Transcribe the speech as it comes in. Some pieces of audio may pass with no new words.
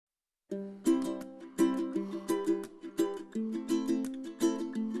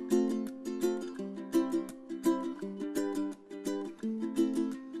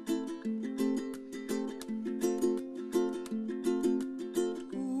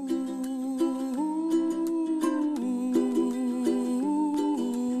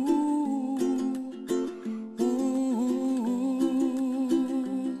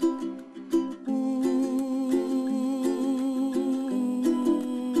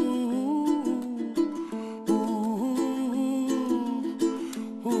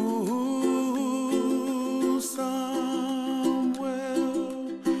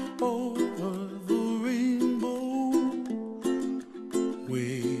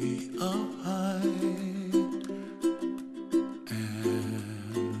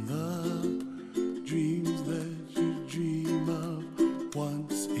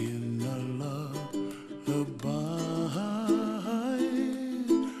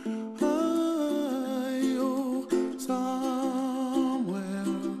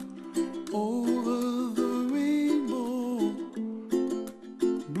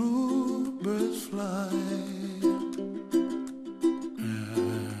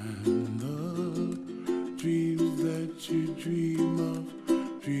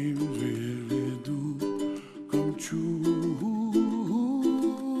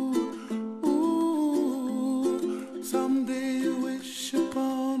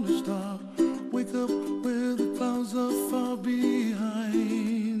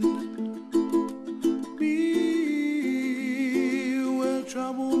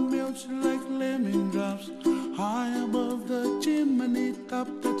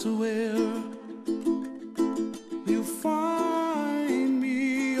that's where you find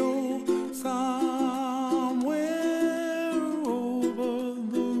me, oh, somewhere over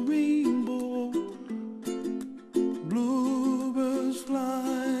the rainbow. Bluebirds fly,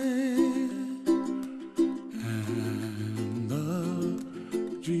 and the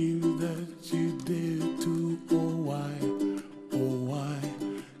dream that you dare to, oh why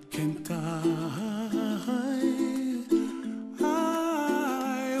can't I?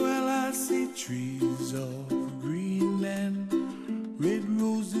 Well, I see trees of green and red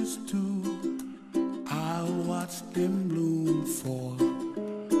roses too. I watch them bloom for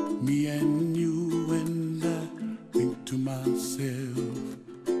me and you, and I think to myself,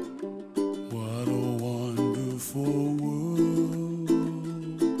 what a wonderful world.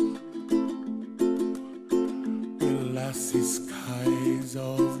 Well, I see skies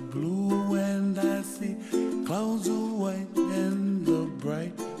of blue and I see clouds of white and the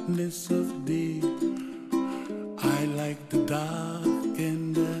brightness of day. I like the dark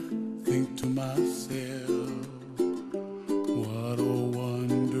and I think to myself, what a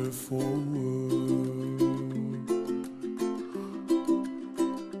wonderful world.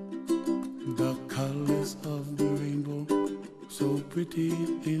 The colors of the rainbow, so pretty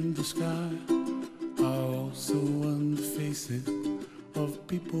in the sky, are also on the faces of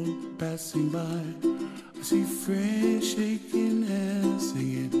people passing by. I see friends shaking hands,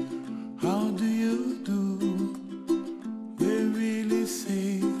 singing, how do you do? They really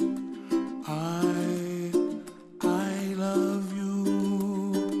say, I love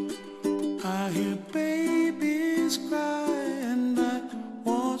you. I hear babies cry and I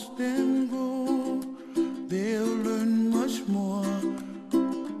watch them grow. They'll learn much more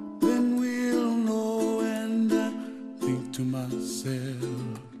than we'll know, and I think to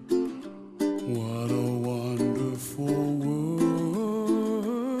myself, what a wonderful world.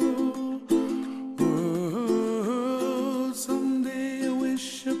 Someday I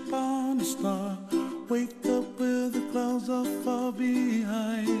wish upon a star, wake up where the clouds are far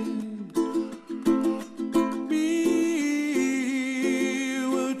behind me,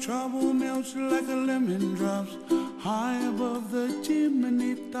 where trouble melts like a lemon drops high above the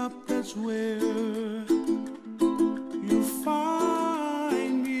chimney top. That's where you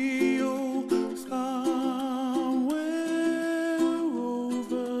find me, oh, somewhere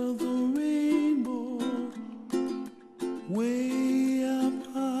over the rainbow, way up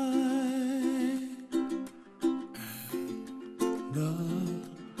high. And the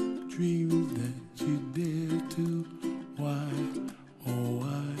dreams that you dare to, why, oh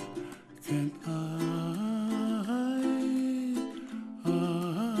why can't I?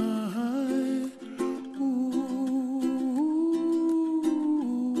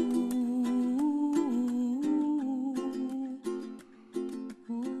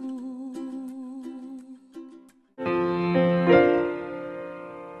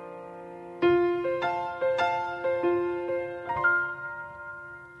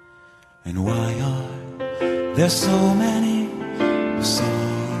 And why are there so many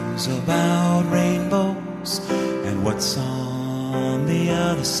songs about rainbows, and what's on the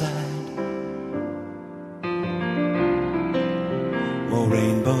other side? Oh,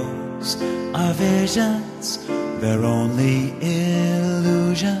 rainbows are visions, they're only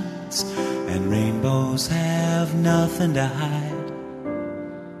illusions, and rainbows have nothing to hide.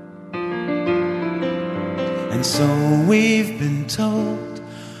 And so we've been told,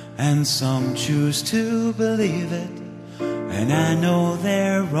 and some choose to believe it, and I know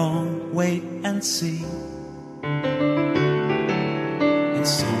they're wrong, wait and see. And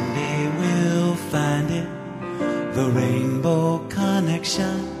someday we'll find it, the rainbow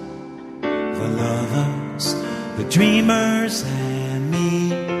connection, the lovers, the dreamers, and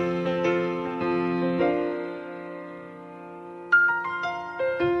me.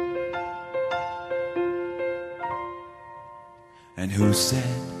 And who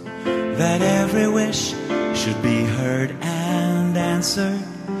said that every wish should be heard and answered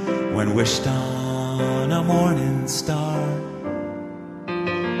when wished on a morning star?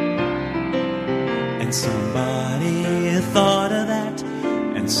 And somebody thought of that,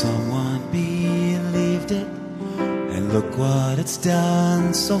 and someone believed it, and look what it's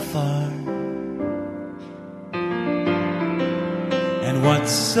done so far. And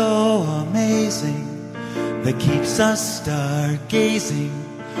what's so amazing that keeps us stargazing,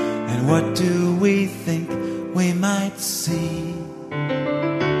 and what do we think we might see?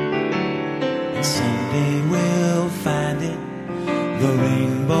 And someday we'll find it, the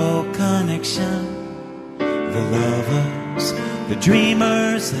rainbow connection, the lovers, the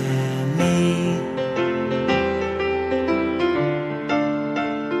dreamers, and me.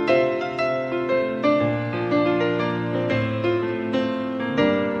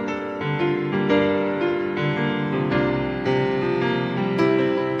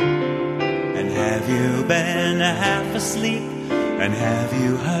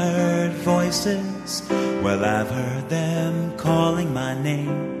 you heard voices? Well, I've heard them calling my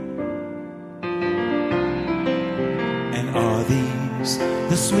name. And are these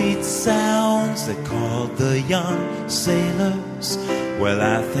the sweet sounds that called the young sailors? Well,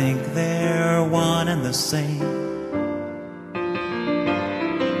 I think they're one and the same.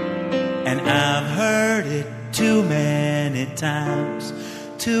 And I've heard it too many times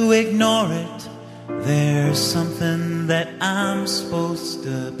to ignore it. There's something that I'm supposed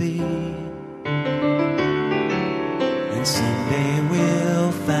to be. And someday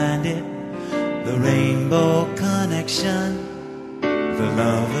we'll find it, the rainbow connection, the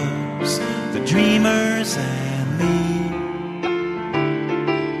lovers, the dreamers, and me.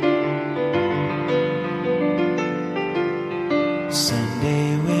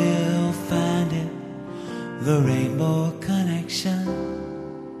 Someday we'll find it, the rainbow connection,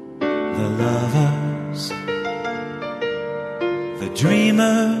 the lovers, the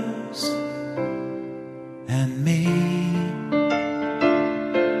dreamers, and me.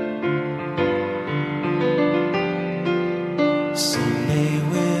 Someday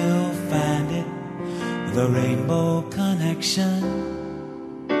we'll find it, the rainbow connection,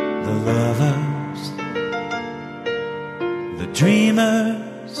 the lovers, the dreamers,